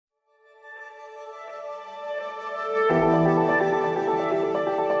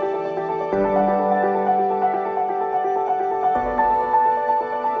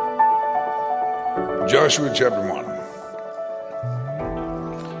Joshua chapter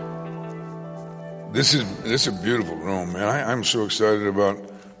 1. This is a beautiful room, man. I'm so excited about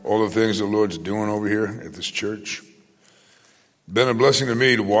all the things the Lord's doing over here at this church. Been a blessing to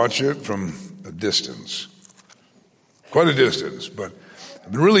me to watch it from a distance. Quite a distance, but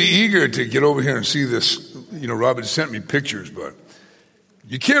I've been really eager to get over here and see this. You know, Robert sent me pictures, but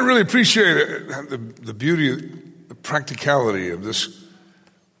you can't really appreciate the beauty, the practicality of this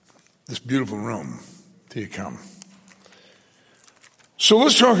beautiful room till you come. So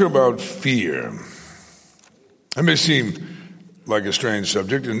let's talk about fear. That may seem like a strange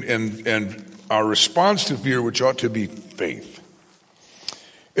subject, and our response to fear, which ought to be faith.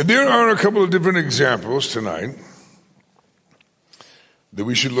 And there are a couple of different examples tonight that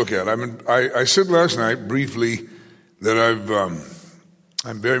we should look at. I said last night briefly that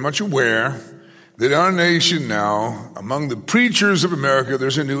I'm very much aware that our nation now, among the preachers of America,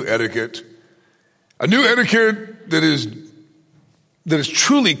 there's a new etiquette that is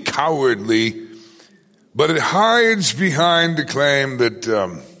truly cowardly, but it hides behind the claim that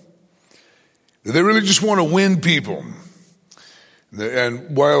they really just want to win people.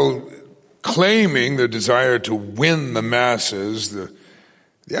 And while claiming their desire to win the masses, the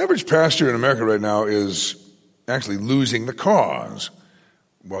average pastor in America right now is actually losing the cause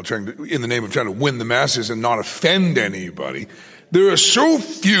while in the name of trying to win the masses and not offend anybody. There are so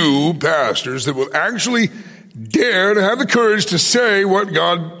few pastors that will actually dare to have the courage to say what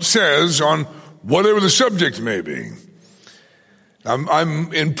God says on whatever the subject may be.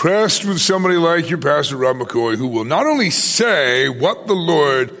 I'm impressed with somebody like your pastor, Rob McCoy, who will not only say what the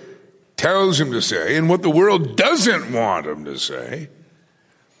Lord tells him to say and what the world doesn't want him to say,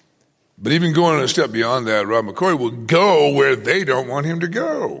 but even going a step beyond that, Rob McCoy will go where they don't want him to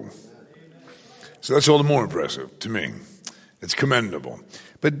go. So that's all the more impressive to me. It's commendable.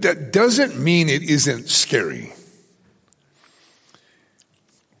 But that doesn't mean it isn't scary.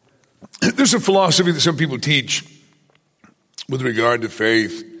 There's a philosophy that some people teach with regard to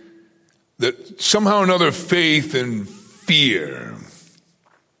faith, that somehow or another faith and fear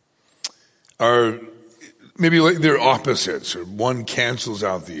are maybe like they're opposites, or one cancels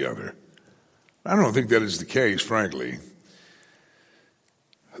out the other. I don't think that is the case, frankly.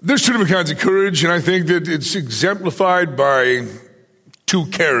 There's two different kinds of courage, and I think that it's exemplified by two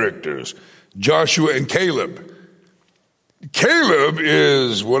characters, Joshua and Caleb. Caleb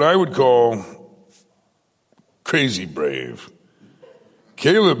is what I would call crazy brave.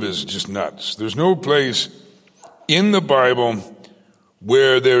 Caleb is just nuts. There's no place in the Bible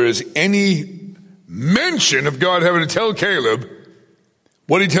where there is any mention of God having to tell Caleb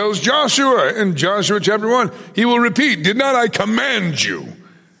what he tells Joshua in Joshua chapter 1. He will repeat, did not I command you?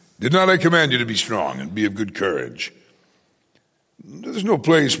 Did not I command you to be strong and be of good courage? There's no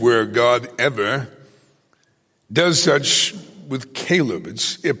place where God ever does such with Caleb.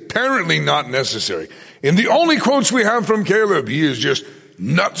 It's apparently not necessary. In the only quotes we have from Caleb, he is just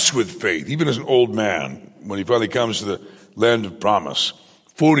nuts with faith, even as an old man, when he finally comes to the land of promise,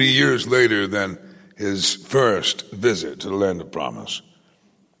 40 years later than his first visit to the land of promise.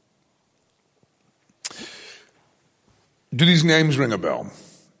 Do these names ring a bell?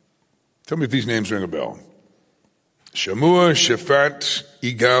 Tell me if these names ring a bell. Shammua, Shaphat,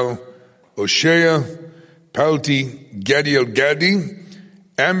 Igal, Hoshea, Palti, Gadiel Gadi,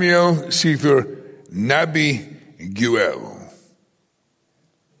 Amiel, Sethur, Nabi, Guel.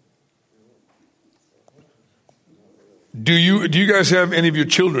 Do you guys have any of your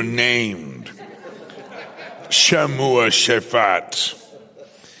children named Shammua, Shaphat,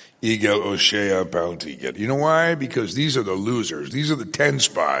 Igal, Hoshea, Palti, Gadi? You know why? Because these are the losers. These are the 10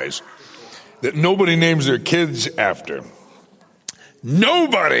 spies that nobody names their kids after.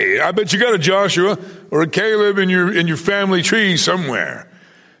 Nobody. I bet you got a Joshua or a Caleb in your family tree somewhere,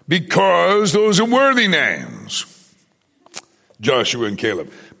 because those are worthy names, Joshua and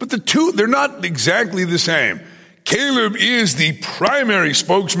Caleb. But the two, they're not exactly the same. Caleb is the primary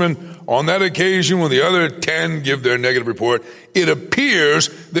spokesman on that occasion when the other 10 give their negative report. It appears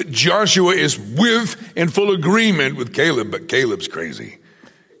that Joshua is with and full agreement with Caleb, but Caleb's crazy.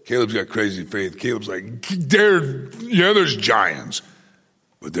 Caleb's got crazy faith. Caleb's like, there's giants,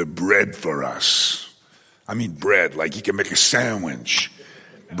 but they're bread for us. I mean bread, like you can make a sandwich.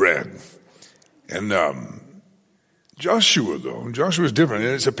 Bread. And Joshua is different.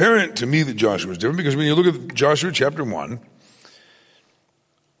 And it's apparent to me that Joshua is different because when you look at Joshua chapter 1,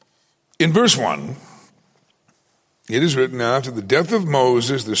 in verse 1, it is written, after the death of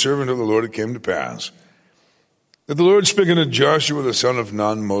Moses, the servant of the Lord, it came to pass that the Lord spake unto Joshua, the son of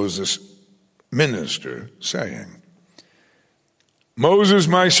Nun, Moses' minister, saying, Moses,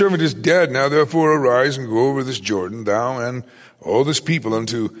 my servant, is dead. Now therefore arise and go over this Jordan, thou and all this people,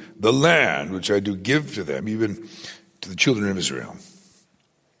 unto the land which I do give to them, even to the children of Israel.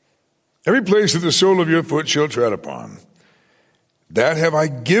 Every place that the sole of your foot shall tread upon, that have I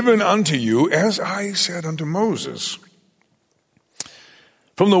given unto you, as I said unto Moses.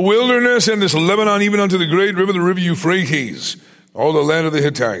 From the wilderness and this Lebanon, even unto the great river, the river Euphrates, all the land of the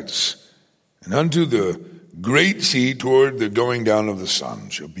Hittites, and unto the great sea toward the going down of the sun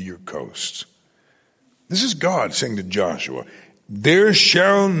shall be your coast. This is God saying to Joshua, there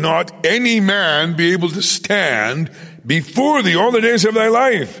shall not any man be able to stand before thee all the days of thy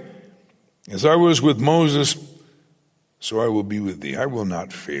life. As I was with Moses, so I will be with thee. I will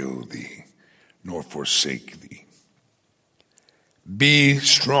not fail thee, nor forsake thee. Be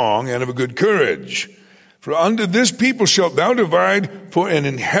strong and of a good courage. For unto this people shalt thou divide for an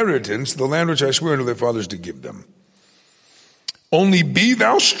inheritance the land which I swear unto their fathers to give them. Only be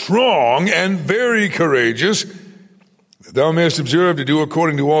thou strong and very courageous, that thou mayest observe to do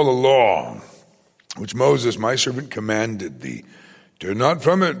according to all the law, which Moses my servant commanded thee. Turn not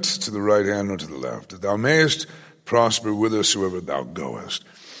from it to the right hand nor to the left, that thou mayest prosper whithersoever thou goest.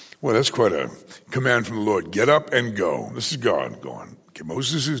 Well, that's quite a command from the Lord. Get up and go. This is God going, okay,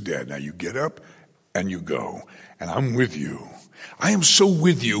 Moses is dead. Now you get up and you go. And I'm with you. I am so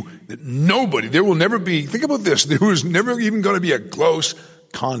with you that nobody, there will never be, think about this, there was never even going to be a close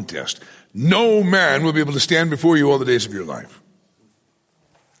contest. No man will be able to stand before you all the days of your life.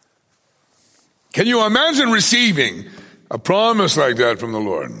 Can you imagine receiving a promise like that from the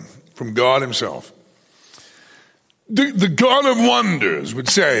Lord, from God himself? The God of wonders would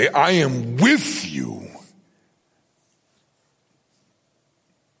say, I am with you.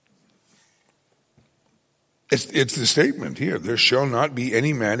 It's the statement here. There shall not be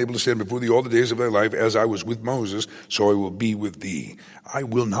any man able to stand before thee all the days of thy life. As I was with Moses, so I will be with thee. I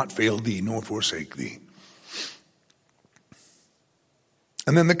will not fail thee nor forsake thee.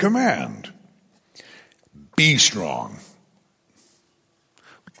 And then the command, be strong.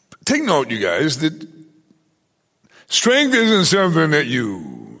 Take note, you guys, that strength isn't something that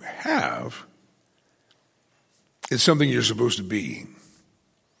you have. It's something you're supposed to be.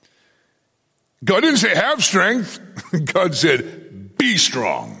 God didn't say have strength. God said be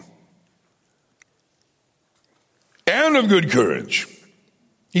strong and of good courage.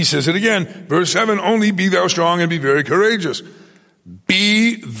 He says it again, verse 7, only be thou strong and be very courageous.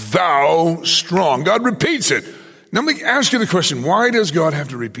 Be thou strong. God repeats it. Now let me ask you the question, why does God have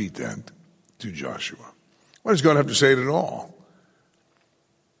to repeat that to Joshua? Why does God have to say it at all?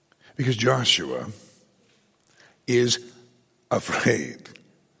 Because Joshua is afraid.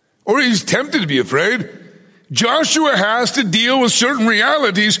 Or he's tempted to be afraid. Joshua has to deal with certain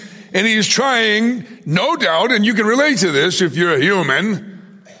realities, and he's trying, no doubt, and you can relate to this if you're a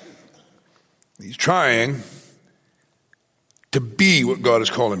human, he's trying to be what God has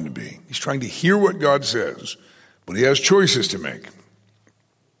called him to be. He's trying to hear what God says, but he has choices to make.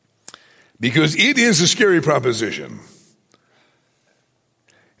 Because it is a scary proposition.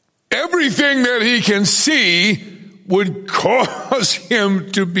 Everything that he can see would cause him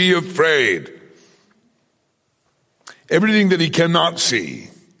to be afraid. Everything that he cannot see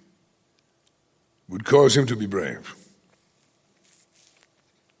would cause him to be brave.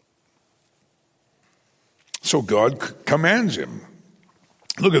 So God commands him.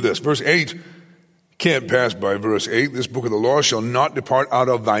 Look at this, verse 8. Can't pass by verse 8. This book of the law shall not depart out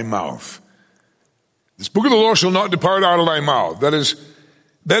of thy mouth. This book of the law shall not depart out of thy mouth. That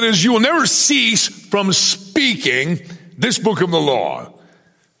is, you will never cease from speaking this book of the law.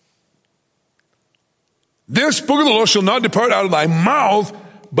 This book of the law shall not depart out of thy mouth,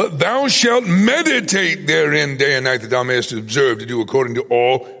 but thou shalt meditate therein day and night, that thou mayest observe to do according to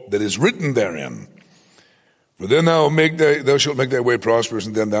all that is written therein. For then thou shalt make thy way prosperous,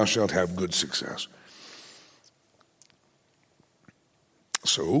 and then thou shalt have good success.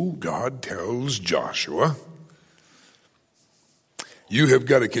 So God tells Joshua, you have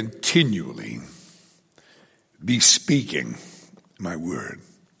got to continually be speaking my word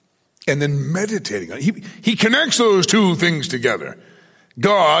and then meditating on it. He connects those two things together.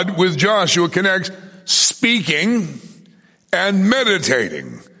 God with Joshua connects speaking and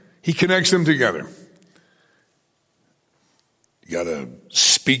meditating. He connects them together. You got to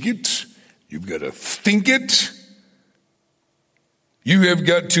speak it. You've got to think it. You have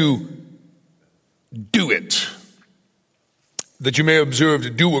got to do it, that you may observe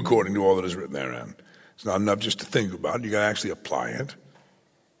to do according to all that is written therein. It's not enough just to think about it. You got to actually apply it.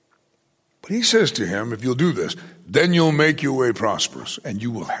 But he says to him, if you'll do this, then you'll make your way prosperous and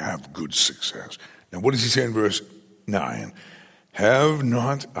you will have good success. Now, what does he say in verse 9? Have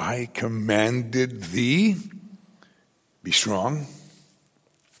not I commanded thee? Be strong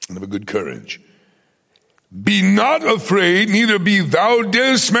and of a good courage. Be not afraid, neither be thou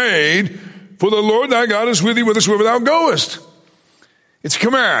dismayed, for the Lord thy God is with thee whithersoever thou goest. It's a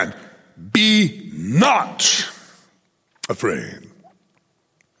command. Be not afraid.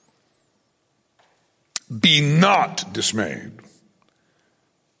 Be not dismayed.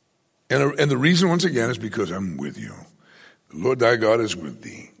 And the reason, once again, is because I'm with you. The Lord thy God is with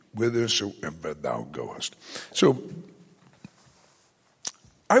thee, whithersoever thou goest. So,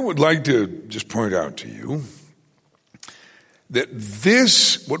 I would like to just point out to you that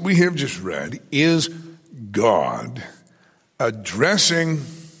this, what we have just read, is God addressing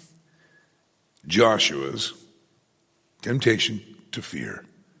Joshua's temptation to fear.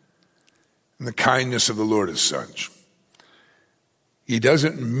 And the kindness of the Lord is such. He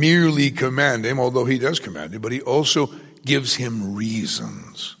doesn't merely command him, although he does command him, but he also gives him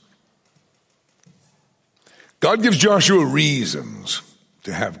reasons. God gives Joshua reasons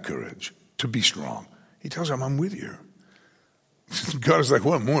to have courage, to be strong. He tells him, I'm with you. God is like,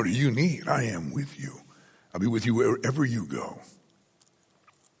 what more do you need? I am with you. I'll be with you wherever you go.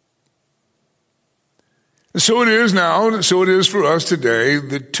 So it is now, so it is for us today.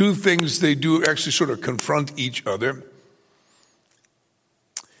 The two things they do actually sort of confront each other.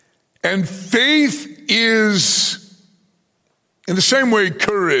 And faith is, in the same way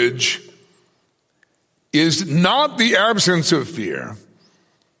courage is not the absence of fear.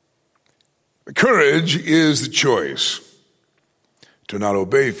 Courage is the choice to not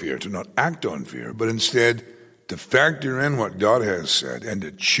obey fear, to not act on fear, but instead to factor in what God has said and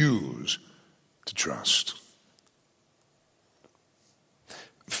to choose to trust.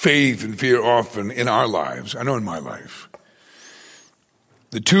 Faith and fear often in our lives, I know in my life,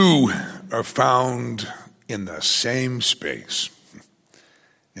 the two are found in the same space,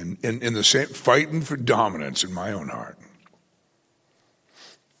 in the same, fighting for dominance in my own heart.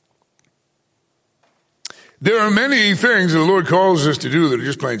 There are many things that the Lord calls us to do that are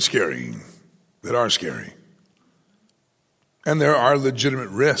just plain scary, that are scary. And there are legitimate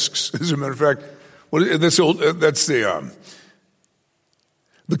risks. As a matter of fact, that's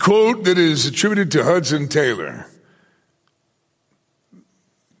the quote that is attributed to Hudson Taylor,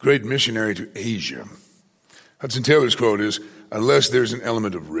 great missionary to Asia. Hudson Taylor's quote is, unless there's an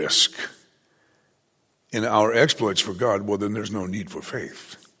element of risk in our exploits for God, well, then there's no need for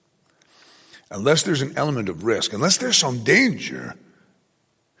faith. Unless there's an element of risk, unless there's some danger,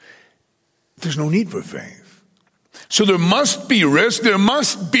 there's no need for faith. So there must be risk, there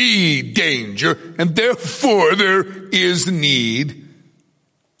must be danger, and therefore there is need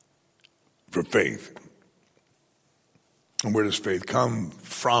for faith. And where does faith come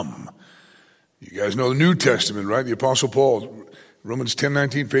from? You guys know the New Testament, right? The Apostle Paul, Romans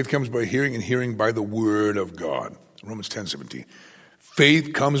 10:19, faith comes by hearing, and hearing by the word of God. Romans 10:17.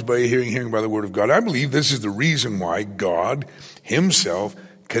 Faith comes by hearing, hearing by the word of God. I believe this is the reason why God himself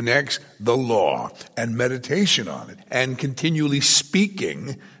connects the law and meditation on it and continually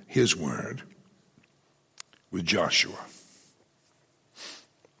speaking his word with Joshua.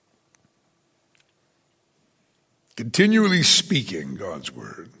 Continually speaking God's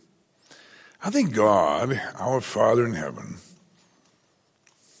word. I think God, our Father in heaven,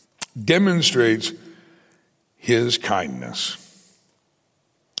 demonstrates his kindness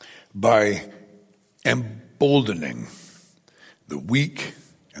by emboldening the weak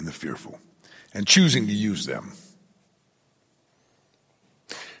and the fearful and choosing to use them.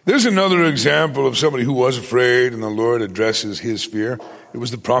 There's another example of somebody who was afraid and the Lord addresses his fear. It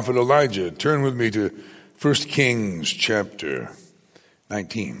was the prophet Elijah. Turn with me to 1 Kings chapter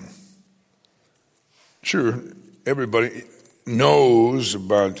 19. Sure, everybody knows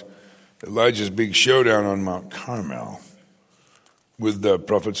about Elijah's big showdown on Mount Carmel with the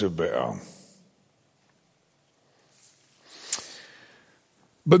prophets of Baal.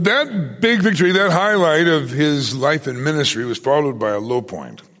 But that big victory, that highlight of his life and ministry was followed by a low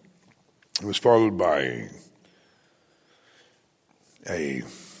point. It was followed by a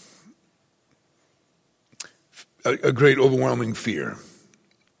great overwhelming fear.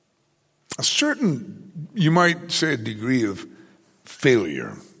 A certain, you might say, a degree of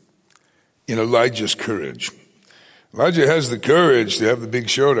failure in Elijah's courage. Elijah has the courage to have the big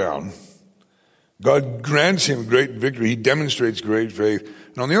showdown. God grants him great victory. He demonstrates great faith.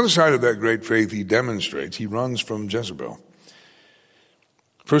 And on the other side of that great faith he runs from Jezebel.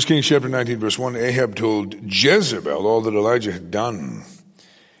 1 Kings chapter 19, verse 1, Ahab told Jezebel all that Elijah had done,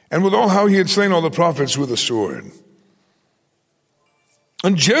 and with all how he had slain all the prophets with a sword.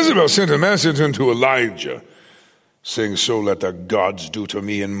 And Jezebel sent a message unto Elijah, saying, so let the gods do to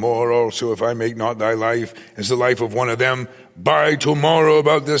me, and more also, if I make not thy life as the life of one of them by tomorrow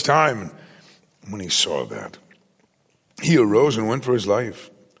about this time. And when he saw that, he arose and went for his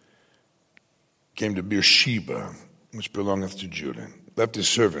life, came to Beersheba, which belongeth to Judah, left his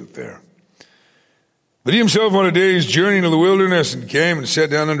servant there. But he himself on a day's journey into the wilderness, and came and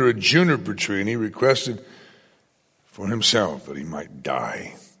sat down under a juniper tree, and he requested for himself that he might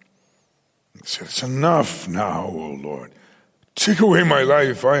die. He said, it's enough now, O Lord. Take away my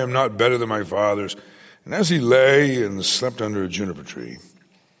life. I am not better than my fathers. And as he lay and slept under a juniper tree,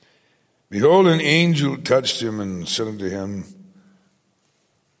 behold, an angel touched him and said unto him,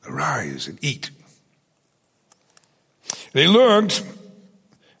 arise and eat. And he looked,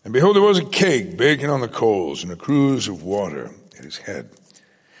 and behold, there was a cake baking on the coals, and a cruse of water at his head.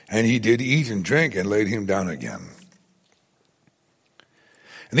 And he did eat and drink, and laid him down again.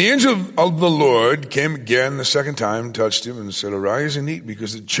 And the angel of the Lord came again the second time, touched him, and said, arise and eat,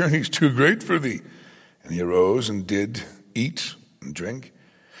 because the journey is too great for thee. And he arose and did eat and drink,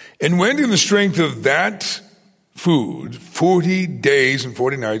 and went in the strength of that food 40 days and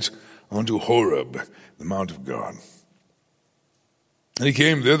 40 nights unto Horeb, the mount of God. And he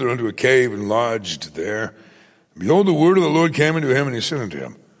came thither unto a cave, and lodged there. And behold, the word of the Lord came unto him, and he said unto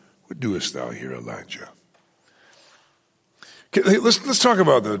him, what doest thou here, Elijah? Okay, let's talk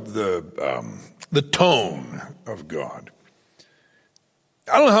about the tone of God.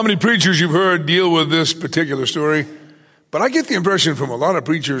 I don't know how many preachers you've heard deal with this particular story, but I get the impression from a lot of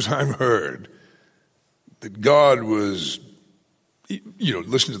preachers I've heard that God was,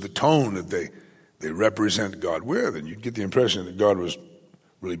 listen to the tone that they represent God with, and you'd get the impression that God was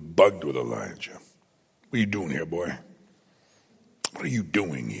really bugged with Elijah. What are you doing here, boy? What are you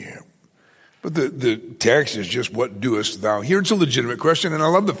doing here? But the text is just, what doest thou here? It's a legitimate question, and I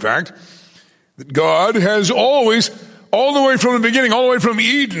love the fact that God has always, all the way from the beginning, all the way from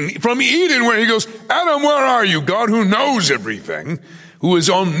Eden where he goes, Adam, where are you? God, who knows everything, who is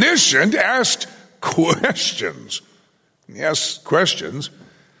omniscient, asked questions. He asks questions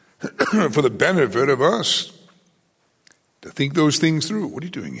for the benefit of us to think those things through. What are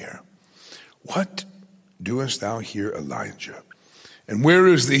you doing here? What doest thou here, Elijah? And where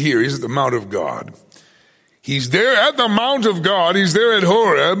is the here? He's at the Mount of God. He's there at the Mount of God. He's there at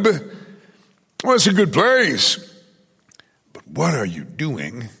Horeb. Well, it's a good place. But what are you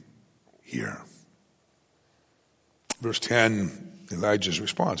doing here? Verse 10, Elijah's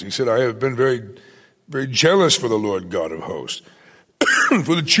response. He said, I have been very, very jealous for the Lord God of hosts.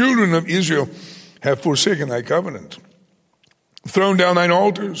 For the children of Israel have forsaken thy covenant, thrown down thine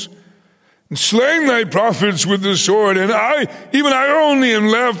altars, and slain thy prophets with the sword, and I only am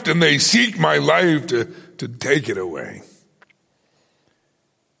left, and they seek my life to take it away.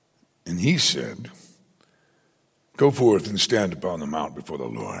 And he said, go forth and stand upon the mount before the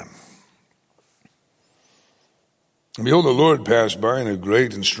Lord. And behold, the Lord passed by, and a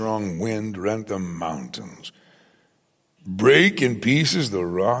great and strong wind rent the mountains, brake in pieces the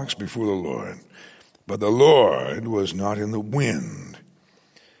rocks before the Lord. But the Lord was not in the wind.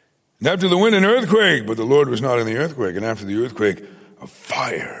 And after the wind, an earthquake, but the Lord was not in the earthquake. And after the earthquake, a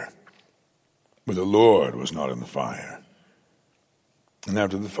fire, but the Lord was not in the fire. And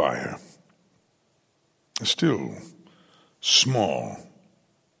after the fire, a still small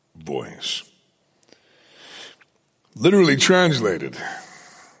voice. Literally translated,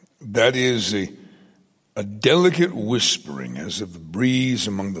 that is a delicate whispering as of the breeze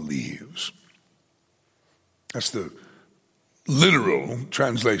among the leaves. That's the literal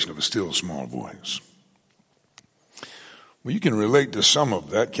translation of a still small voice. Well, you can relate to some of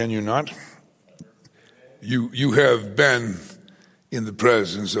that, can you not? You have been in the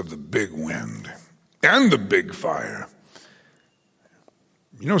presence of the big wind and the big fire.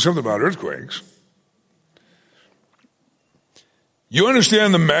 You know something about earthquakes. You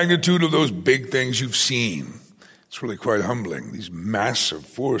understand the magnitude of those big things you've seen. It's really quite humbling, these massive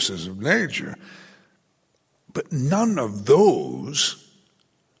forces of nature. But none of those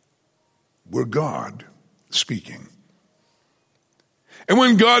were God speaking. And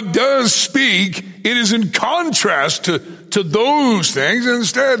when God does speak, it is in contrast to those things.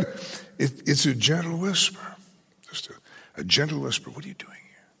 Instead, it's a gentle whisper. Just a gentle whisper. What are you doing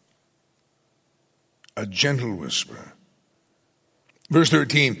here? A gentle whisper. Verse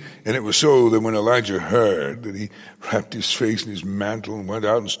 13, and it was so that when Elijah heard that, he wrapped his face in his mantle and went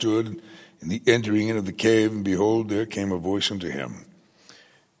out and stood in the entering in of the cave, and behold, there came a voice unto him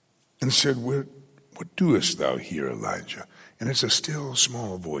and said, what doest thou here, Elijah? And it's a still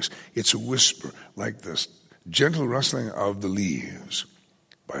small voice. It's a whisper, like this gentle rustling of the leaves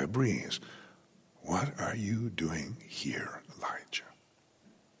by a breeze. what are you doing here, Elijah?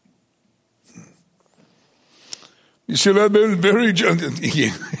 You see, I've been very gentle. He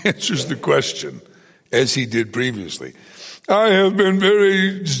answers the question as he did previously. I have been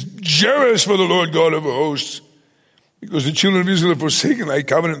very jealous for the Lord God of hosts, because the children of Israel have forsaken thy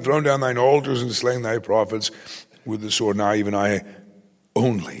covenant, thrown down thine altars, and slain thy prophets with the sword. Now even I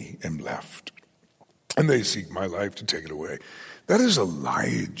only am left, and they seek my life to take it away. That is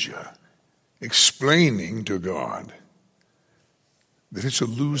Elijah explaining to God that it's a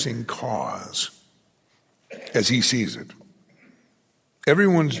losing cause as he sees it.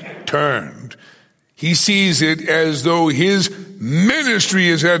 Everyone's turned. He sees it as though his ministry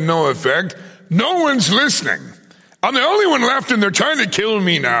has had no effect. No one's listening. I'm the only one left, and they're trying to kill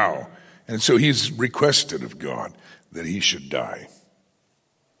me now. And so he's requested of God that he should die.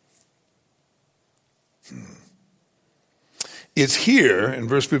 It's here in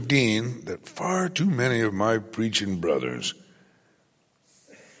verse 15 that far too many of my preaching brothers,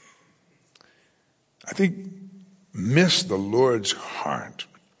 I think, miss the Lord's heart.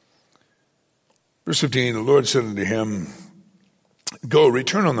 Verse 15, the Lord said unto him, Go,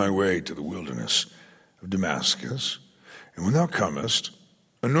 return on thy way to the wilderness of Damascus, and when thou comest,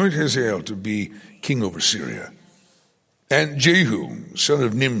 anoint Hazael to be king over Syria. And Jehu, son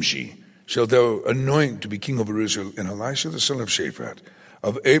of Nimshi, shalt thou anoint to be king over Israel, and Elisha the son of Shaphat,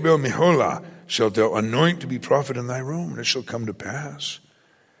 of Abel Meholah, shalt thou anoint to be prophet in thy room. And it shall come to pass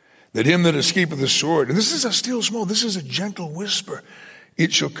that him that escapeth the sword, and this is a still small, this is a gentle whisper,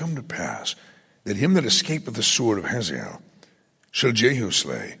 it shall come to pass that him that escapeth the sword of Hazael shall Jehu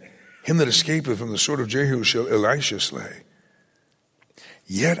slay. Him that escapeth from the sword of Jehu shall Elisha slay.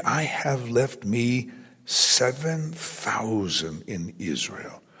 Yet I have left me 7,000 in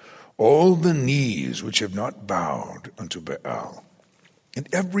Israel, all the knees which have not bowed unto Baal, and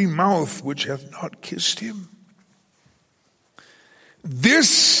every mouth which hath not kissed him.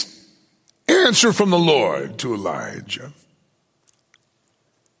 This answer from the Lord to Elijah,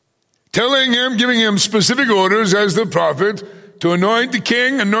 telling him, giving him specific orders as the prophet to anoint the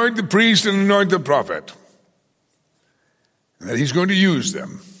king, anoint the priest, and anoint the prophet, and that he's going to use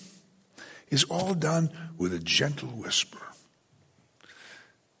them, is all done with a gentle whisper.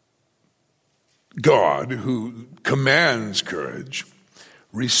 God, who commands courage,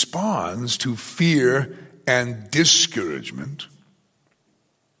 responds to fear and discouragement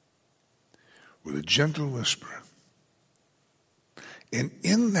with a gentle whisper. And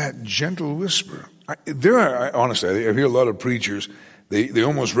in that gentle whisper, honestly, I hear a lot of preachers, they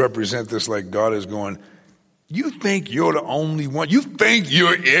almost represent this like God is going, you think you're the only one? You think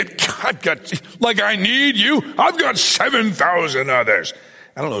you're it? Like I need you? I've got 7,000 others.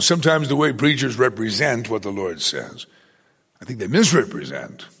 I don't know, sometimes the way preachers represent what the Lord says, I think they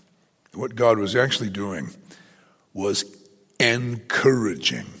misrepresent. What God was actually doing was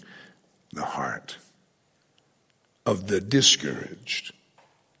encouraging the heart of the discouraged.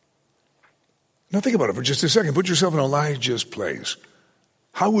 Now think about it for just a second. Put yourself in Elijah's place.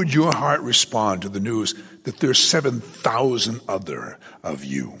 How would your heart respond to the news that there's 7,000 other of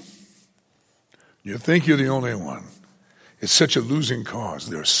you? You think you're the only one. It's such a losing cause.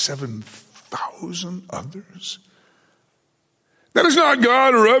 There are 7,000 others. That is not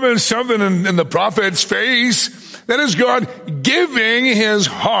God rubbing something in the prophet's face. That is God giving his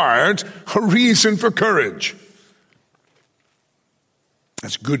heart a reason for courage.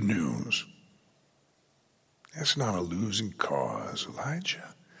 That's good news. That's not a losing cause,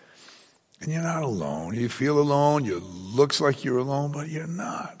 Elijah. And you're not alone. You feel alone. You looks like you're alone, but you're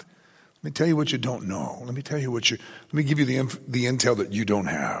not. Let me tell you what you don't know. Let me give you the intel that you don't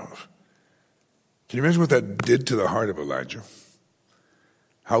have. Can you imagine what that did to the heart of Elijah?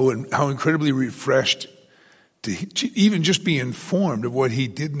 How incredibly refreshed to even just be informed of what he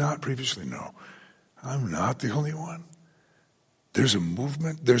did not previously know. I'm not the only one. There's a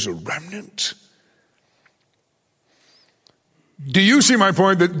movement. There's a remnant. Do you see my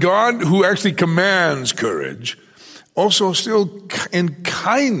point that God, who actually commands courage, also still in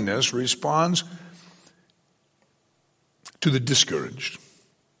kindness responds to the discouraged,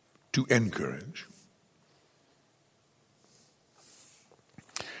 to encourage?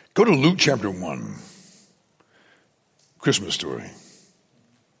 Go to Luke chapter 1, Christmas story.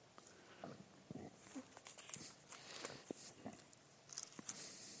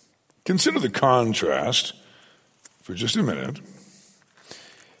 Consider the contrast for just a minute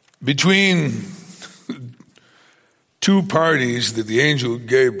between two parties that the angel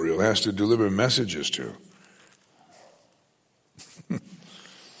Gabriel has to deliver messages to.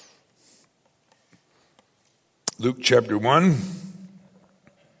 Luke chapter 1,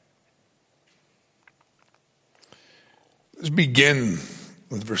 Let's begin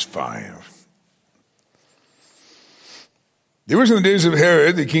with verse 5. There was in the days of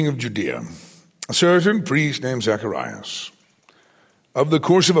Herod, the king of Judea, a certain priest named Zacharias, of the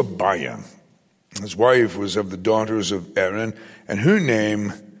course of Abiah. His wife was of the daughters of Aaron, and her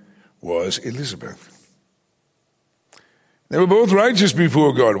name was Elizabeth. They were both righteous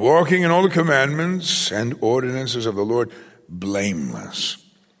before God, walking in all the commandments and ordinances of the Lord, blameless.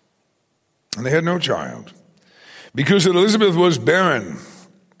 And they had no child, because that Elizabeth was barren,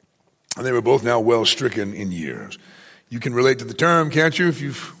 and they were both now well stricken in years. You can relate to the term, can't you? If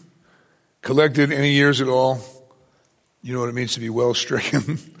you've collected any years at all, you know what it means to be well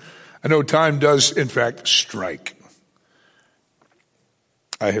stricken. I know time does, in fact, strike.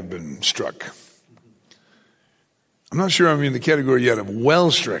 I have been struck. I'm not sure I'm in the category yet of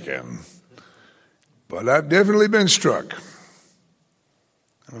well stricken, but I've definitely been struck.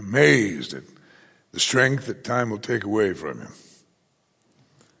 I'm amazed at the strength that time will take away from you.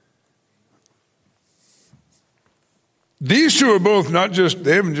 These two are both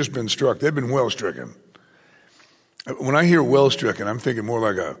they haven't just been struck, they've been well stricken. When I hear well stricken, I'm thinking more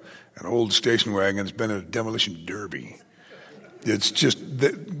like an old station wagon that's been in a demolition derby. It's just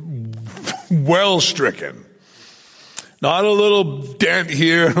well stricken. Not a little dent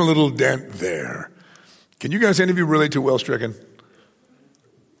here and a little dent there. Can you guys, any of you relate to well stricken?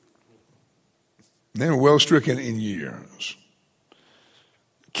 They were well stricken in years.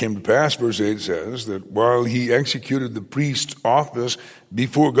 Came to pass, verse 8 says, that while he executed the priest's office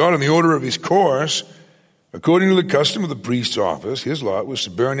before God in the order of his course, according to the custom of the priest's office, his lot was to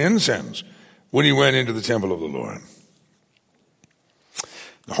burn incense when he went into the temple of the Lord.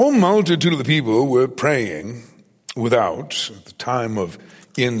 The whole multitude of the people were praying without at the time of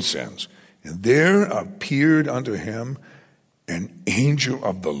incense, and there appeared unto him an angel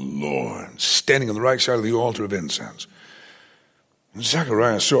of the Lord, standing on the right side of the altar of incense. When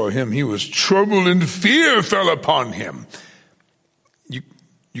Zacharias saw him, he was troubled, and fear fell upon him. You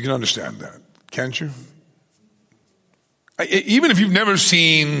can understand that, can't you? Even if you've never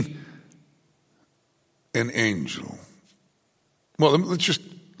seen an angel. Well, let's just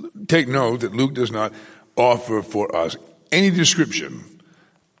take note that Luke does not offer for us any description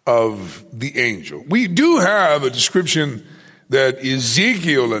of the angel. We do have a description that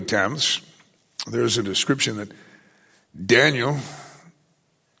Ezekiel attempts. There's a description that Daniel,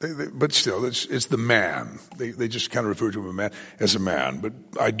 but still, it's the man. They just kind of refer to him as a man. But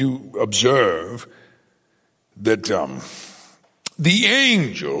I do observe that the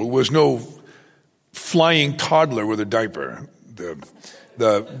angel was no flying toddler with a diaper.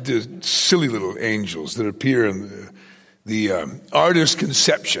 The silly little angels that appear in the artist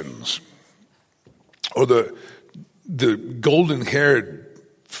conceptions, or the golden-haired,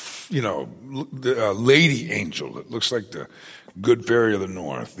 the lady angel that looks like the good fairy of the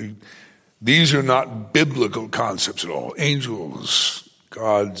north. These are not biblical concepts at all. Angels,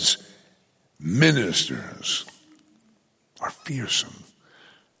 God's ministers, are fearsome.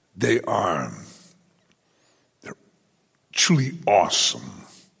 They're truly awesome,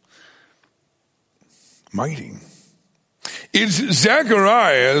 mighty. It's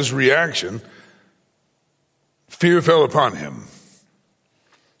Zechariah's reaction. Fear fell upon him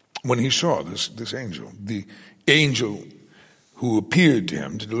when he saw this angel, the angel who appeared to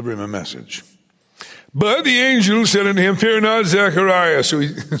him to deliver him a message. But the angel said unto him, "Fear not, Zechariah." So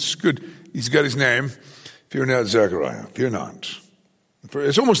it's good. He's got his name. Fear not, Zechariah. Fear not.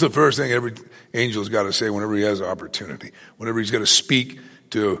 It's almost the first thing every angel's got to say whenever he has an opportunity. Whenever he's got to speak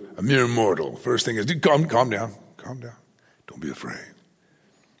to a mere mortal. First thing is, calm down. Calm down. Don't be afraid.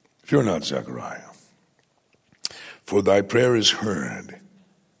 Fear not, Zechariah. For thy prayer is heard.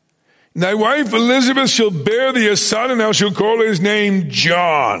 Thy wife Elizabeth shall bear thee a son, and thou shalt call his name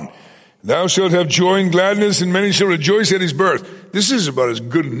John. Thou shalt have joy and gladness, and many shall rejoice at his birth. This is about as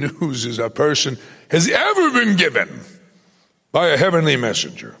good news as a person has ever been given by a heavenly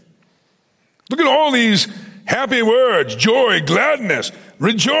messenger. Look at all these happy words: joy, gladness,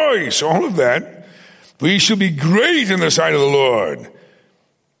 rejoice, all of that. For he shall be great in the sight of the Lord.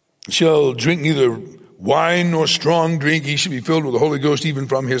 He shall drink neither wine nor strong drink. He shall be filled with the Holy Ghost even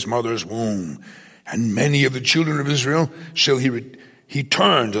from his mother's womb. And many of the children of Israel shall he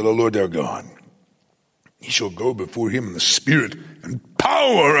turn to the Lord their God. He shall go before him in the spirit and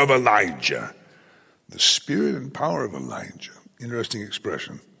power of Elijah. The spirit and power of Elijah. Interesting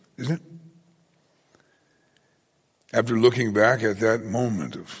expression, isn't it? After looking back at that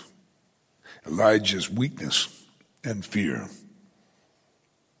moment of Elijah's weakness and fear,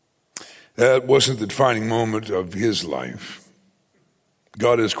 that wasn't the defining moment of his life.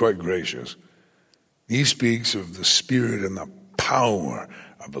 God is quite gracious. He speaks of the spirit and the power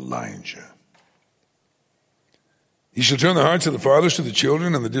of Elijah. He shall turn the hearts of the fathers to the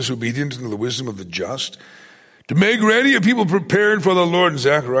children and the disobedient into the wisdom of the just, to make ready a people prepared for the Lord. And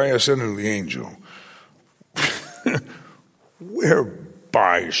Zechariah said unto the angel,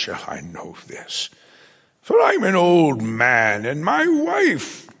 whereby shall I know this? For I'm an old man, and my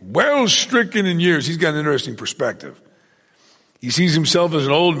wife well stricken in years. He's got an interesting perspective. He sees himself as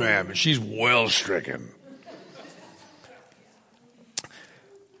an old man, but she's well stricken.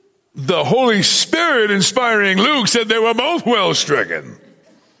 The Holy Spirit inspiring Luke said they were both well stricken.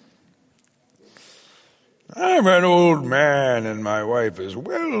 I'm an old man, and my wife is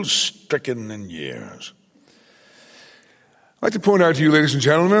well stricken in years. I'd like to point out to you, ladies and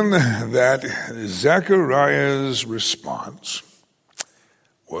gentlemen, that Zechariah's response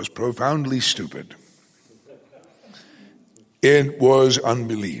was profoundly stupid. It was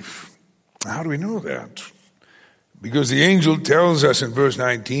unbelief. How do we know that? Because the angel tells us in verse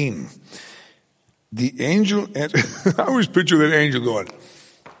 19, the angel, I always picture that angel going,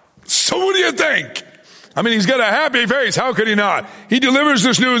 so what do you think? I mean, he's got a happy face. How could he not? He delivers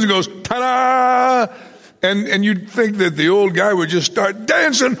this news and goes, ta-da! And you'd think that the old guy would just start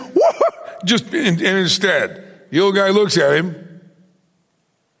dancing. And instead, the old guy looks at him.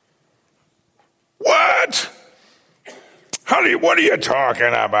 What? What are you talking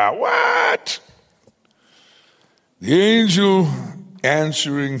about? What? The angel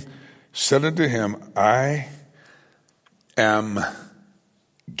answering said unto him, I am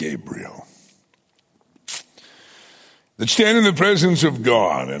Gabriel, that stand in the presence of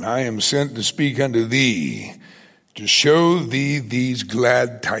God, and I am sent to speak unto thee, to show thee these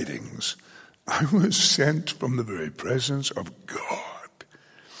glad tidings. I was sent from the very presence of God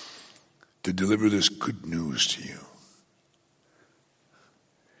to deliver this good news to you.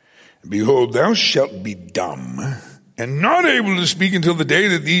 Behold, thou shalt be dumb, and not able to speak until the day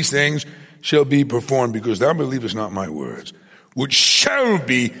that these things shall be performed, because thou believest not my words, which shall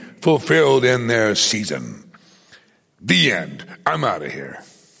be fulfilled in their season. The end. I'm out of here.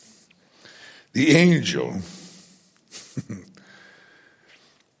 The angel,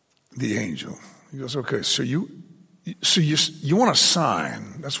 he goes, okay, so you want a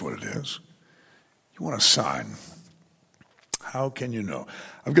sign. That's what it is. You want a sign. How can you know?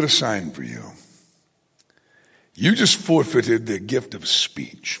 I've got a sign for you. You just forfeited the gift of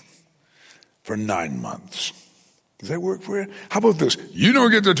speech for 9 months. Does that work for you? How about this? You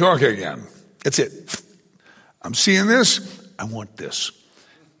don't get to talk again. That's it. I'm seeing this. I want this.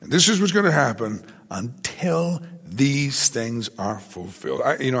 And this is what's going to happen until these things are fulfilled.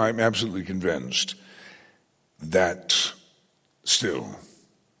 I'm absolutely convinced that still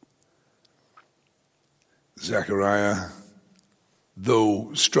Zechariah,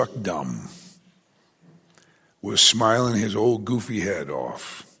 though struck dumb, was smiling his old goofy head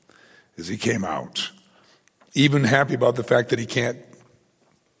off as he came out, even happy about the fact that he can't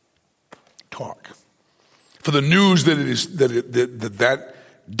talk, for the news that it is that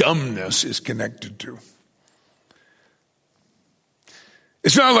dumbness is connected to.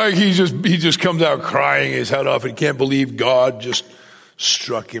 It's not like he just comes out crying his head off and can't believe God just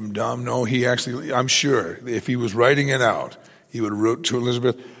struck him dumb. No, he actually, I'm sure, if he was writing it out, he would have wrote to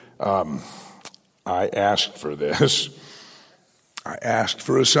Elizabeth, I asked for this. I asked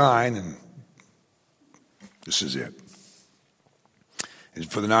for a sign, and this is it. And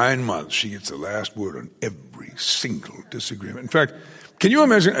for the 9 months, she gets the last word on every single disagreement. In fact, can you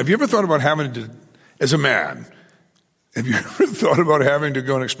imagine, have you ever thought about having to, as a man, have you ever thought about having to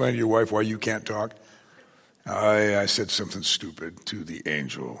go and explain to your wife why you can't talk? I said something stupid to the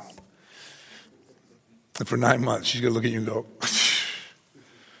angel. And for 9 months, she's going to look at you and go,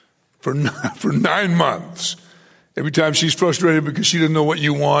 for 9 months, every time she's frustrated because she doesn't know what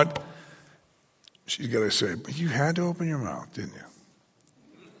you want, she's got to say, but you had to open your mouth, didn't you?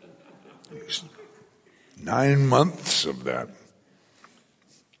 9 months of that.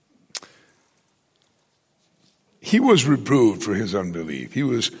 He was reproved for his unbelief. He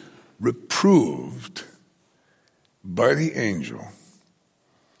was reproved by the angel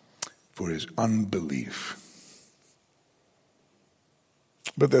for his unbelief.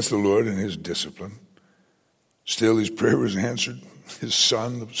 But that's the Lord and his discipline. Still, his prayer was answered. His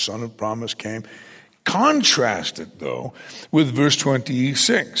son, the son of promise, came. Contrast it, though, with verse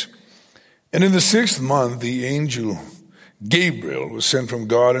 26. And in the 6th month, the angel Gabriel was sent from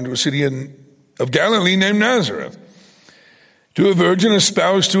God into a city of Galilee named Nazareth, to a virgin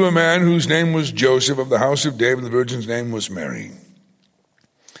espoused to a man whose name was Joseph of the house of David. The virgin's name was Mary.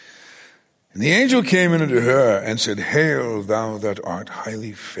 And the angel came in unto her and said, Hail, thou that art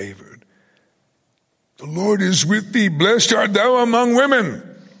highly favored. The Lord is with thee. Blessed art thou among women.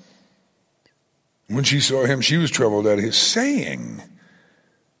 When she saw him, she was troubled at his saying,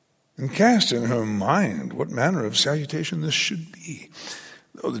 and cast in her mind what manner of salutation this should be.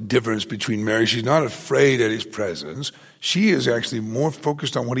 Oh, the difference between Mary, she's not afraid at his presence. She is actually more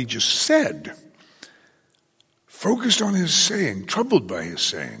focused on what he just said. Focused on his saying, troubled by his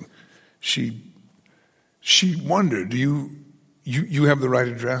saying. She wondered, do you have the right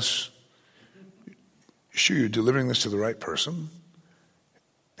address? Sure you're delivering this to the right person?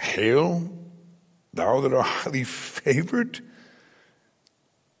 Hail, thou that art highly favored,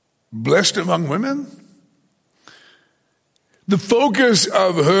 blessed among women. The focus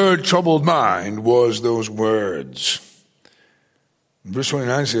of her troubled mind was those words. Verse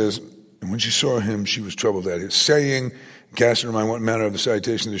 29 says, and when she saw him, she was troubled at his saying, cast in her mind what manner of the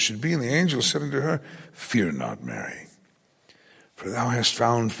salutation there should be. And the angel said unto her, fear not, Mary, for thou hast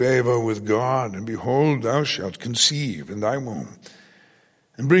found favor with God, and behold, thou shalt conceive in thy womb,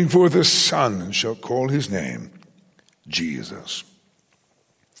 and bring forth a son, and shalt call his name Jesus.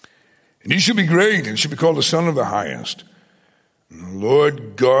 And he shall be great, and shall be called the Son of the Highest. And the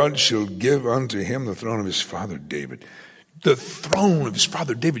Lord God shall give unto him the throne of his father David. The throne of his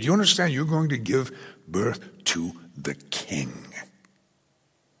father David. You understand? You're going to give birth to the king.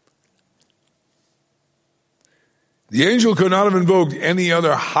 The angel could not have invoked any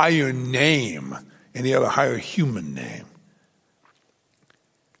other higher name, any other higher human name,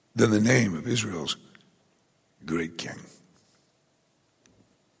 than the name of Israel's great king.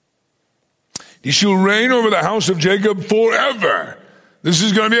 He shall reign over the house of Jacob forever. This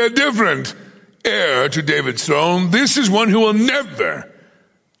is going to be a different heir to David's throne. This is one who will never,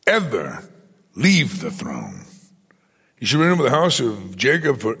 ever leave the throne. He shall reign over the house of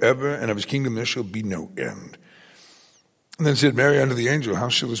Jacob forever, and of his kingdom there shall be no end. And then said Mary unto the angel, how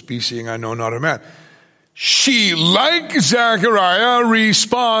shall this be, seeing I know not a man? She, like Zechariah,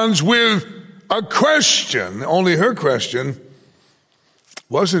 responds with a question. Only her question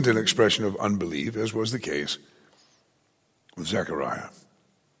wasn't an expression of unbelief, as was the case with Zechariah.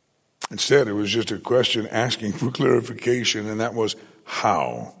 Instead, it was just a question asking for clarification, and that was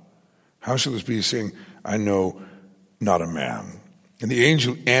how? How shall this be, seeing I know not a man? And the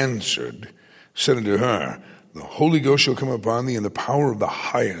angel answered, said unto her, the Holy Ghost shall come upon thee, and the power of the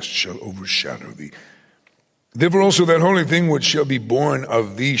highest shall overshadow thee. Therefore also that holy thing which shall be born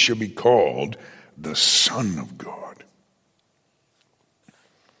of thee shall be called the Son of God.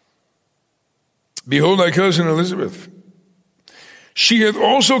 Behold thy cousin Elizabeth. She hath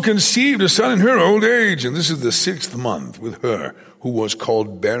also conceived a son in her old age, and this is the 6th month with her who was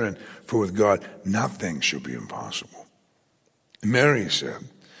called barren, for with God nothing shall be impossible. And Mary said,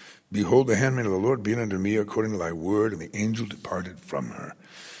 behold, the handmaid of the Lord, be it unto me according to thy word. And the angel departed from her.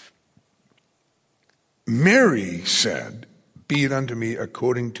 Mary said, be it unto me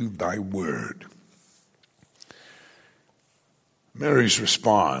according to thy word. Mary's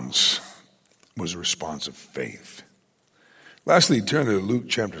response was a response of faith. Lastly, turn to Luke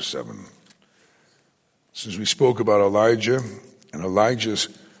chapter 7. Since we spoke about Elijah and Elijah's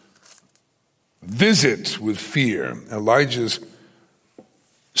visit with fear, Elijah's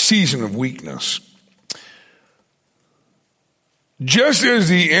season of weakness. Just as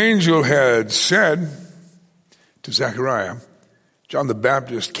the angel had said to Zechariah, John the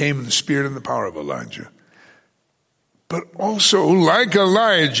Baptist came in the spirit and the power of Elijah. But also, like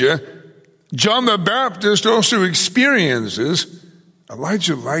Elijah, John the Baptist also experiences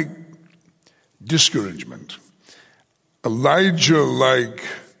Elijah-like discouragement, Elijah-like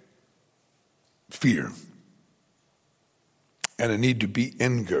fear, and a need to be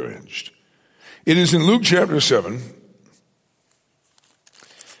encouraged. It is in Luke chapter 7,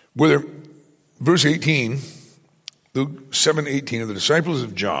 where verse 18, Luke 7:18, of the disciples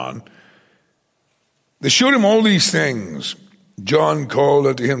of John, they showed him all these things. John called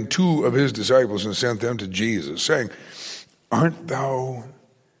unto him 2 of his disciples and sent them to Jesus, saying, art thou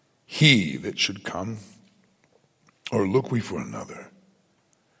he that should come, or look we for another?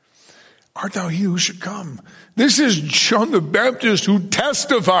 Art thou he who should come? This is John the Baptist who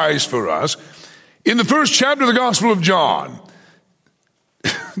testifies for us in the 1st chapter of the Gospel of John.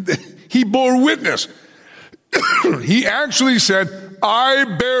 He bore witness. He actually said, I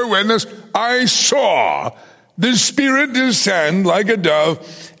bear witness, I saw the Spirit descend like a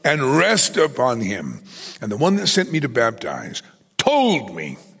dove and rest upon him. And the one that sent me to baptize told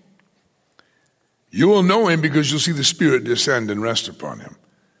me, you will know him because you'll see the Spirit descend and rest upon him.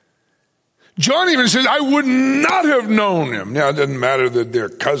 John even says, I would not have known him. Now, it doesn't matter that they're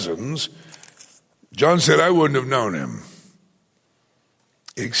cousins. John said, I wouldn't have known him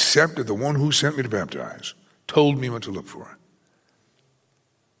except that the one who sent me to baptize told me what to look for.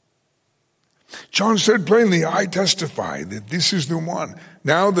 John said plainly, I testify that this is the one.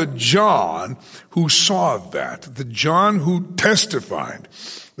 Now the John who saw that, the John who testified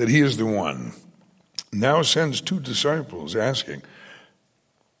that he is the one, now sends 2 disciples asking,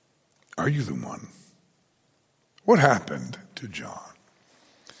 are you the one? What happened to John?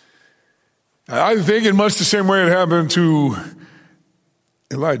 I think in much the same way it happened to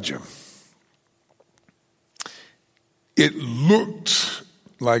Elijah. It looked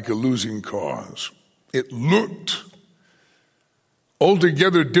like a losing cause. It looked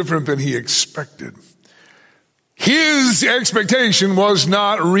altogether different than he expected. His expectation was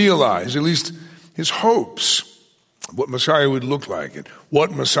not realized, at least his hopes, what Messiah would look like and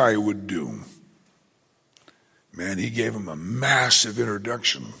what Messiah would do. Man, he gave him a massive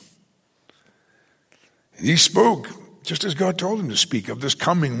introduction. And he spoke, just as God told him to speak, of this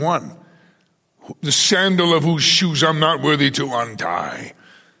coming one, the sandal of whose shoes I'm not worthy to untie,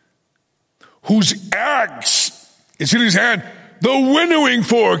 whose axe is in his hand, the winnowing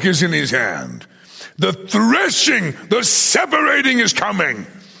fork is in his hand, the threshing, the separating is coming.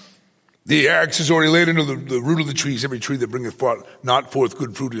 The axe is already laid into the root of the trees. Every tree that bringeth forth not forth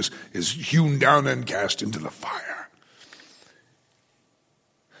good fruit is hewn down and cast into the fire.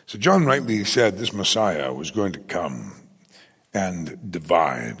 So John rightly said this Messiah was going to come and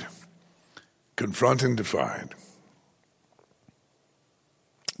divide, confront and divide.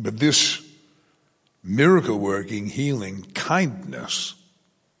 But this miracle-working, healing kindness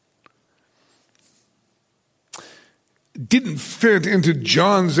didn't fit into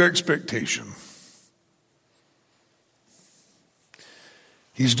John's expectation.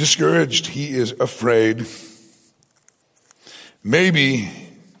 He's discouraged. He is afraid. Maybe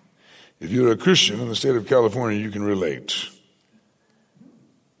if you're a Christian in the state of California, you can relate.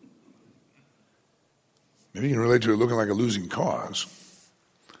 Maybe you can relate to it looking like a losing cause.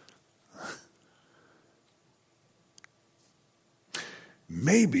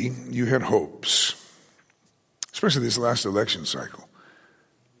 Maybe you had hopes, especially this last election cycle.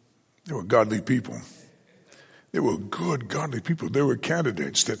 There were godly people. There were good, godly people. There were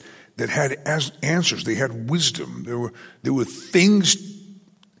candidates that had answers. They had wisdom. There were things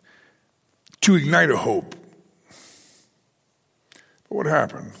to ignite a hope. But what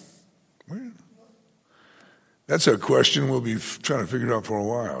happened? Well, that's a question we'll be trying to figure out for a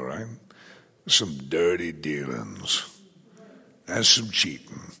while, right? Some dirty dealings. And some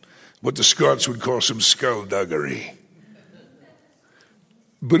cheating. What the Scots would call some skullduggery.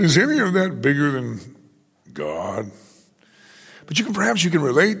 But is any of that bigger than God? But perhaps you can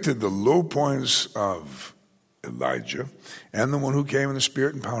relate to the low points of Elijah and the one who came in the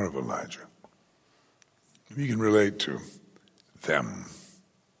spirit and power of Elijah. You can relate to them.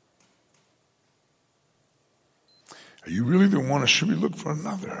 Are you really the one, or should we look for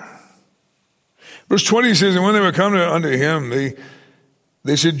another? Verse 20 says, and when they were come unto him,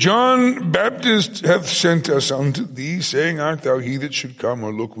 they said, John Baptist hath sent us unto thee, saying, art thou he that should come,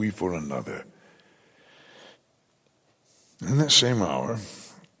 or look we for another? In that same hour,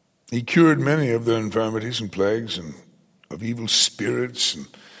 he cured many of their infirmities and plagues, and of evil spirits,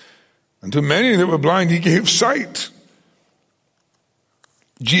 and to many that were blind he gave sight.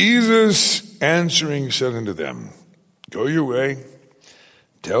 Jesus answering said unto them, go your way,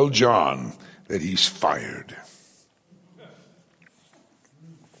 tell John that he's fired.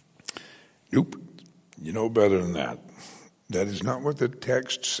 Nope, you know better than that. That is not what the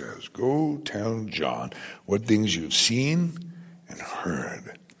text says. Go tell John what things you've seen and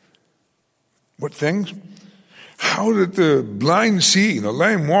heard. What things? How did the blind see, the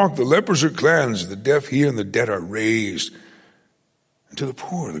lame walk, the lepers are cleansed, the deaf hear, and the dead are raised. And to the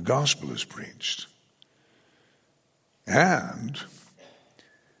poor the gospel is preached. And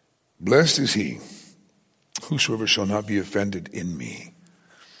blessed is he whosoever shall not be offended in me.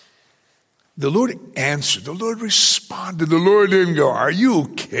 The Lord answered. The Lord responded. The Lord didn't go, are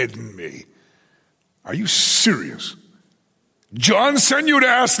you kidding me? Are you serious? John sent you to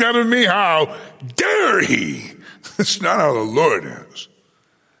ask that of me? How dare he? That's not how the Lord is.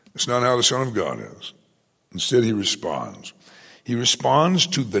 It's not how the Son of God is. Instead, he responds. He responds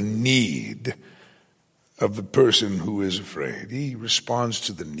to the need of the person who is afraid. He responds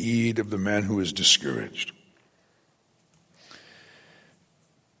to the need of the man who is discouraged.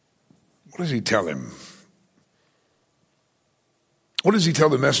 What does he tell him? What does he tell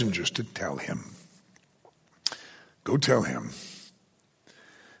the messengers to tell him? Go tell him.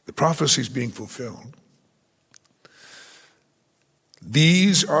 The prophecy is being fulfilled.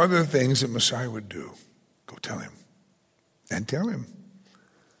 These are the things that Messiah would do. Go tell him. And tell him.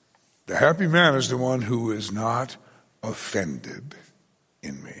 The happy man is the one who is not offended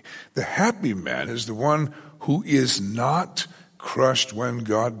in me. The happy man is the one who is not crushed when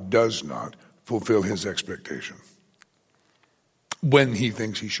God does not fulfill his expectation, when he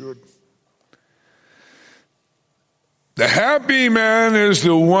thinks he should. The happy man is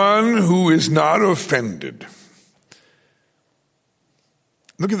the one who is not offended.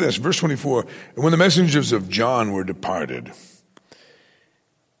 Look at this, verse 24. And when the messengers of John were departed,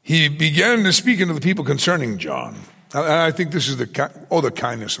 he began to speak unto the people concerning John. And I think this is the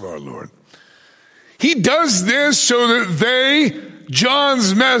kindness of our Lord. He does this so that they,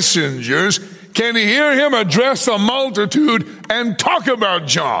 John's messengers, can hear him address the multitude and talk about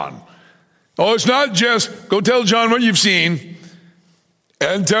John. Oh, it's not just go tell John what you've seen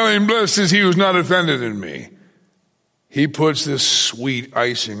and tell him, blessed is he who's not offended in me. He puts this sweet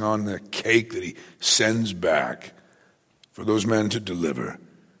icing on the cake that he sends back for those men to deliver.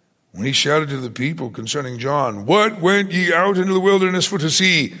 When he shouted to the people concerning John, what went ye out into the wilderness for to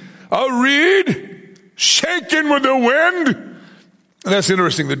see? A reed shaken with the wind? And that's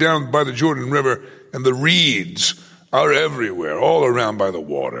interesting. They're down by the Jordan River, and the reeds are everywhere, all around by the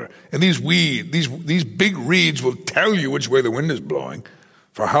water. And these big reeds will tell you which way the wind is blowing,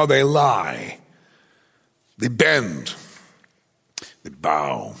 for how they lie. They bend. They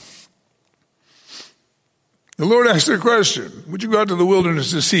bow. The Lord asked a question. Would you go out to the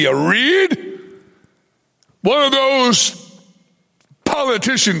wilderness to see a reed? One of those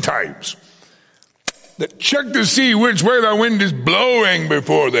politician types that check to see which way the wind is blowing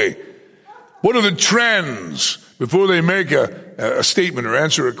what are the trends before they make a statement or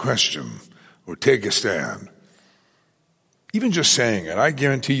answer a question or take a stand. Even just saying it, I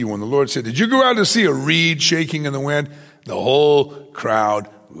guarantee you when the Lord said, did you go out to see a reed shaking in the wind? The whole crowd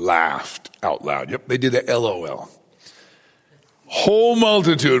laughed out loud. Yep, they did the LOL. Whole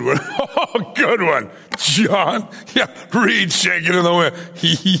multitude went, oh, good one. John, yeah, reed shaking in the wind.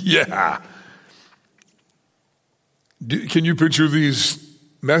 Yeah. Can you picture these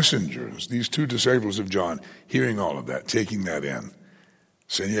messengers, these two disciples of John, hearing all of that, taking that in,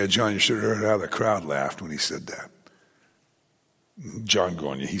 saying, yeah, John, you should have heard how the crowd laughed when he said that. John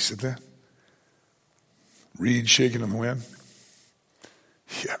going, yeah, he said that? Reed shaking in the wind?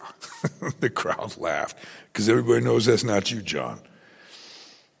 Yeah. The crowd laughed because everybody knows that's not you, John.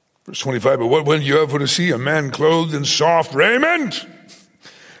 Verse 25, but what went you out for to see? A man clothed in soft raiment?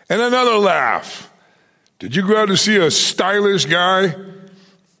 And another laugh. Did you go out to see a stylish guy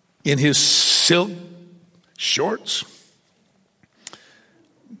in his silk shorts?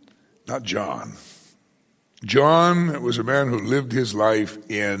 Not John. John was a man who lived his life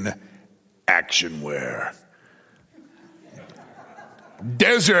in action wear.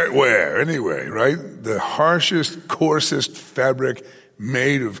 Desert wear, anyway, right? The harshest, coarsest fabric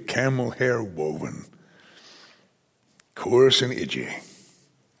made of camel hair woven. Coarse and itchy.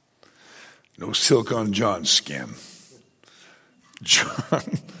 No silk on John's skin.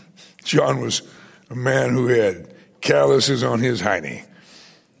 John was a man who had calluses on his hiney.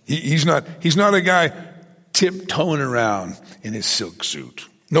 He's not a guy tiptoeing around in his silk suit.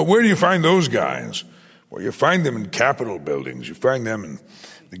 No, where do you find those guys? Well, you find them in Capitol buildings. You find them in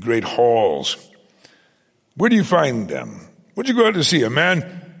the great halls. Where do you find them? What'd you go out to see? A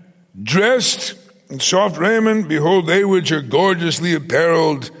man dressed in soft raiment? Behold, they which are gorgeously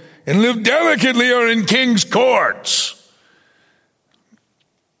apparelled and live delicately are in king's courts.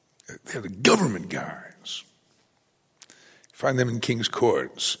 They're the government guys. You find them in king's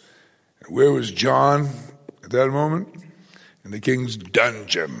courts. And where was John at that moment? In the king's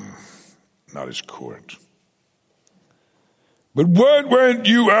dungeon, not his court. But what went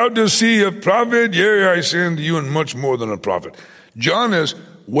you out to see? A prophet? Yea, I say unto you, and much more than a prophet. John is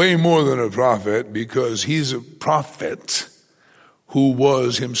way more than a prophet because he's a prophet who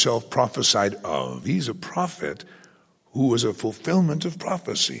was himself prophesied of. He's a prophet who was a fulfillment of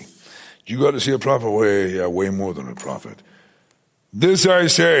prophecy. You got to see a prophet? Way more than a prophet. This I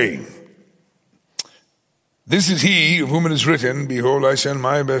say, this is he of whom it is written, behold, I send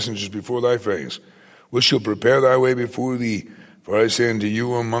my messengers before thy face, which shall prepare thy way before thee. For I say unto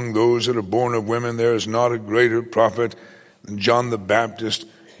you, among those that are born of women, there is not a greater prophet than John the Baptist,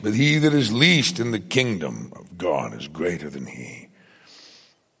 but he that is least in the kingdom of God is greater than he.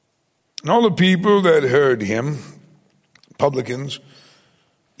 And all the people that heard him, publicans,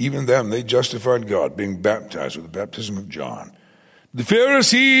 even them, they justified God, being baptized with the baptism of John. The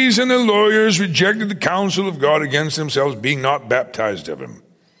Pharisees and the lawyers rejected the counsel of God against themselves, being not baptized of him.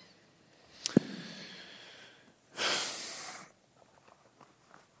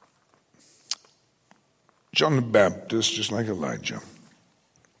 John the Baptist, just like Elijah,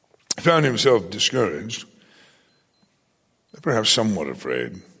 found himself discouraged, perhaps somewhat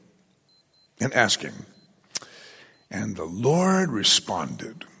afraid, and asking. And the Lord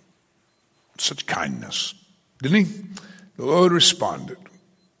responded. Such kindness, didn't he? The Lord responded.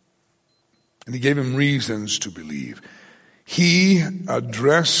 And he gave him reasons to believe. He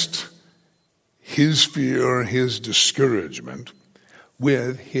addressed his fear, his discouragement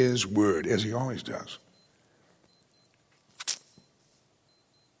with his word, as he always does.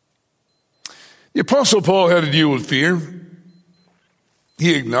 The Apostle Paul had to deal with fear.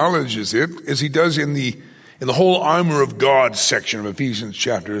 He acknowledges it, as he does in the whole armor of God section of Ephesians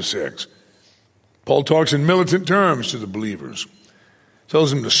chapter 6. Paul talks in militant terms to the believers. Tells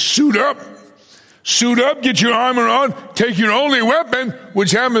them to suit up, get your armor on, take your only weapon,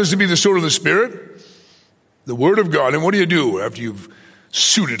 which happens to be the sword of the Spirit, the Word of God. And what do you do after you've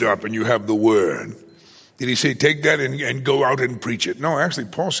suited up and you have the Word? Did he say take that and go out and preach it? No, actually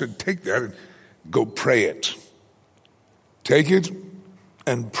Paul said take that and go pray it. Take it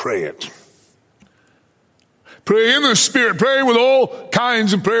and pray it. Pray in the Spirit. Pray with all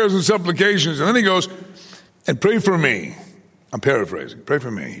kinds of prayers and supplications. And then he goes, and pray for me. I'm paraphrasing. Pray for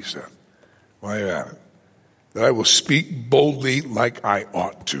me, he said. While you're at it. That I will speak boldly like I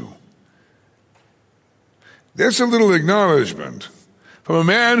ought to. That's a little acknowledgement from a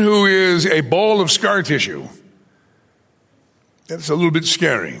man who is a ball of scar tissue. That's a little bit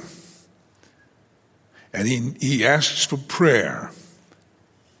scary. And he asks for prayer,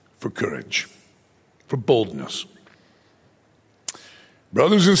 for courage, for boldness.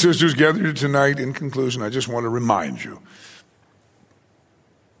 Brothers and sisters gathered here tonight, in conclusion, I just want to remind you.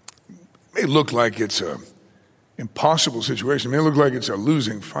 It may look like it's an impossible situation. It may look like it's a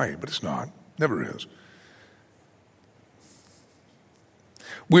losing fight, but it's not. Never is.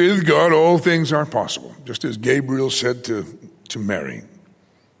 With God, all things are possible, just as Gabriel said to Mary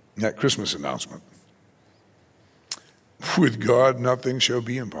in that Christmas announcement. With God, nothing shall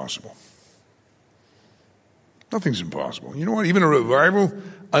be impossible. Nothing's impossible. You know what? Even a revival,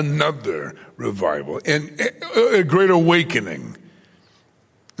 another revival, and a great awakening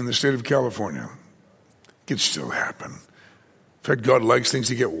in the state of California can still happen. In fact, God likes things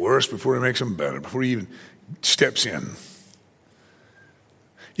to get worse before he makes them better, before he even steps in.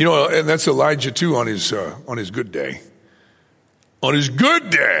 You know, and that's Elijah too on his good day. On his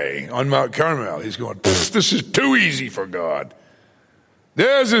good day on Mount Carmel, he's going, this is too easy for God.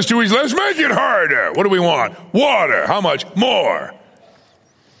 This is too easy. Let's make it harder. What do we want? Water. How much? More.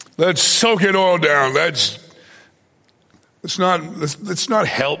 Let's soak it all down. Let's not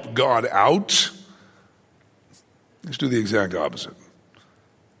help God out. Let's do the exact opposite.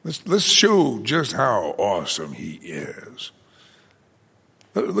 Let's show just how awesome he is.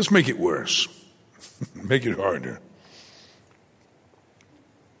 Let's make it worse. Make it harder.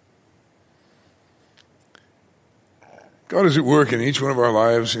 God is at work in each one of our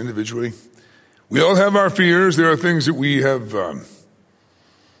lives individually. We all have our fears. There are things that we have to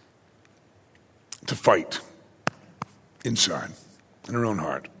fight inside, in our own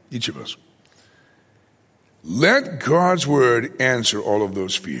heart, each of us. Let God's word answer all of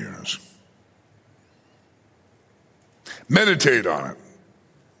those fears. Meditate on it.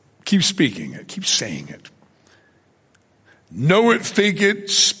 Keep speaking it. Keep saying it. Know it, think it,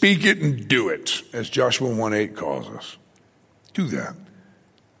 speak it, and do it, as Joshua 1:8 calls us. Do that.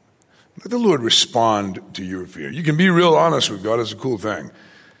 Let the Lord respond to your fear. You can be real honest with God. It's a cool thing.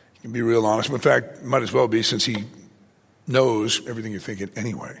 You can be real honest. In fact, might as well be, since he knows everything you're thinking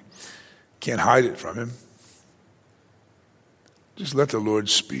anyway. Can't hide it from him. Just let the Lord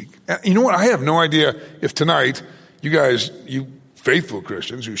speak. You know what? I have no idea if tonight, you guys, you faithful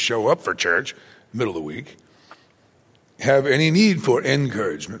Christians who show up for church middle of the week, have any need for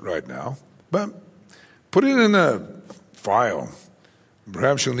encouragement right now. But put it in a file.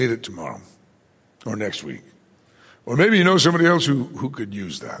 Perhaps you'll need it tomorrow or next week. Or maybe you know somebody else who could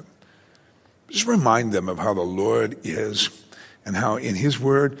use that. Just remind them of how the Lord is and how in his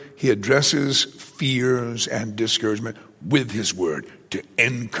word he addresses fears and discouragement with his word to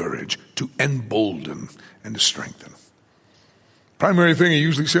encourage, to embolden, and to strengthen. Primary thing he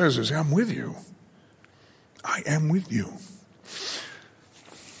usually says is, I'm with you. I am with you.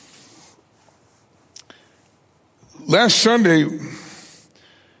 Last Sunday, there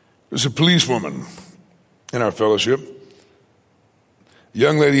was a policewoman in our fellowship, a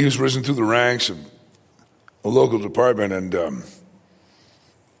young lady who's risen through the ranks of a local department, and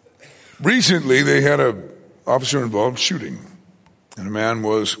recently they had an officer-involved shooting, and a man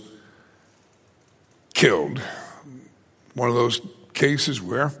was killed. One of those cases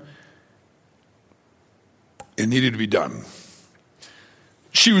where it needed to be done.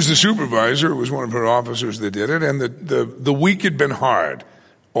 She was the supervisor. It was one of her officers that did it. And the week had been hard.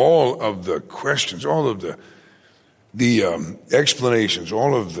 All of the questions, all of the explanations,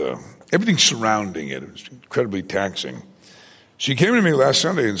 everything surrounding it. It was incredibly taxing. She came to me last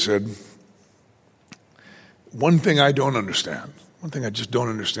Sunday and said, one thing I don't understand, one thing I just don't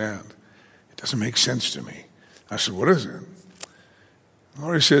understand. It doesn't make sense to me. I said, what is it?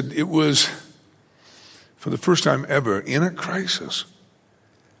 Laurie said, it was for the first time ever in a crisis.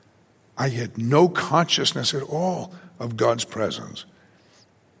 I had no consciousness at all of God's presence.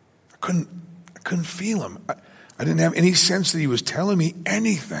 I couldn't feel him. I didn't have any sense that he was telling me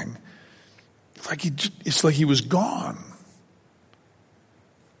anything. It's like he was gone.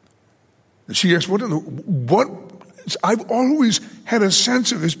 And she asked, what? I've always had a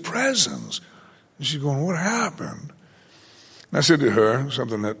sense of his presence. And she's going, what happened? And I said to her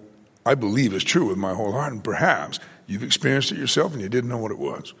something that I believe is true with my whole heart, and perhaps you've experienced it yourself and you didn't know what it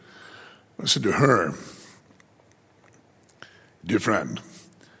was. I said to her, dear friend,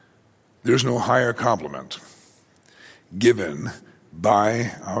 there's no higher compliment given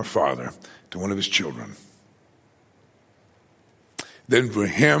by our Father to one of his children than for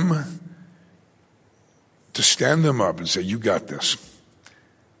him to stand them up and say, you got this.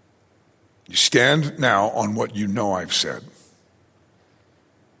 You stand now on what you know I've said.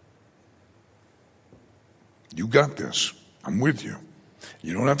 You got this. I'm with you.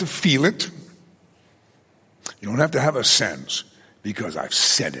 You don't have to feel it. You don't have to have a sense, because I've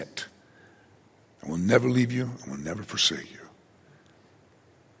said it. I will never leave you. I will never forsake you.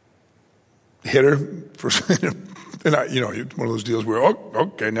 Hit her and it's one of those deals where, oh,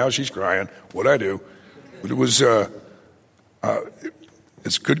 okay, now she's crying. What'd I do? But it was,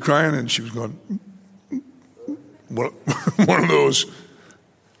 it's good crying, and she was going, one of those,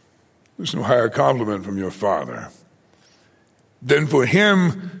 there's no higher compliment from your Father than for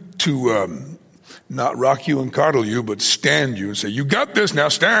him to not rock you and coddle you, but stand you and say, you got this, now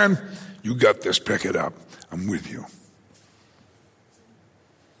stand. You got this, pick it up. I'm with you.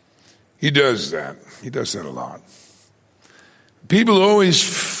 He does that. He does that a lot. People always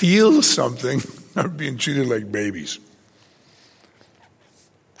feel something are being treated like babies.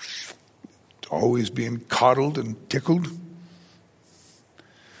 Always being coddled and tickled.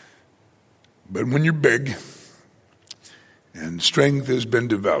 But when you're big and strength has been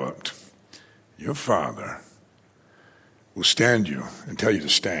developed, your Father will stand you and tell you to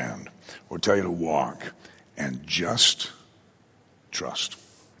stand or tell you to walk, and just trust.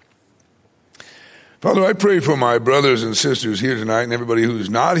 Father, I pray for my brothers and sisters here tonight and everybody who's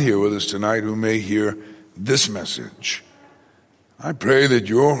not here with us tonight who may hear this message. I pray that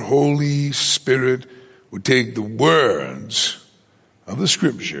your Holy Spirit would take the words of the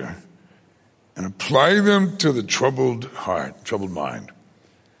Scripture and apply them to the troubled heart, troubled mind.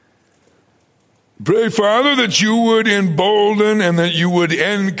 Pray, Father, that you would embolden and that you would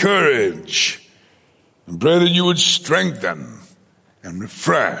encourage. And pray that you would strengthen and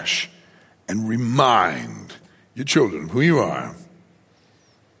refresh and remind your children of who you are.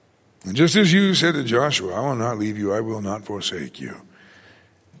 And just as you said to Joshua, I will not leave you, I will not forsake you.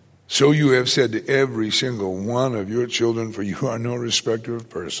 So you have said to every single one of your children, for you are no respecter of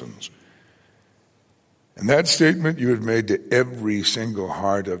persons. And that statement you have made to every single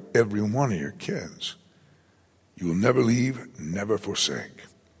heart of every one of your kids. You will never leave, never forsake.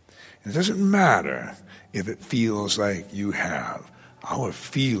 And it doesn't matter if it feels like you have. Our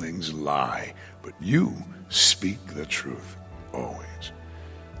feelings lie, but you speak the truth always.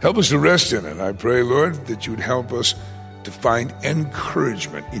 Help us to rest in it. I pray, Lord, that you would help us to find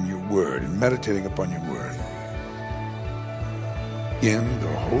encouragement in your word and meditating upon your word. In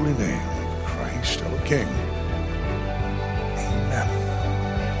the holy name of Christ, our King.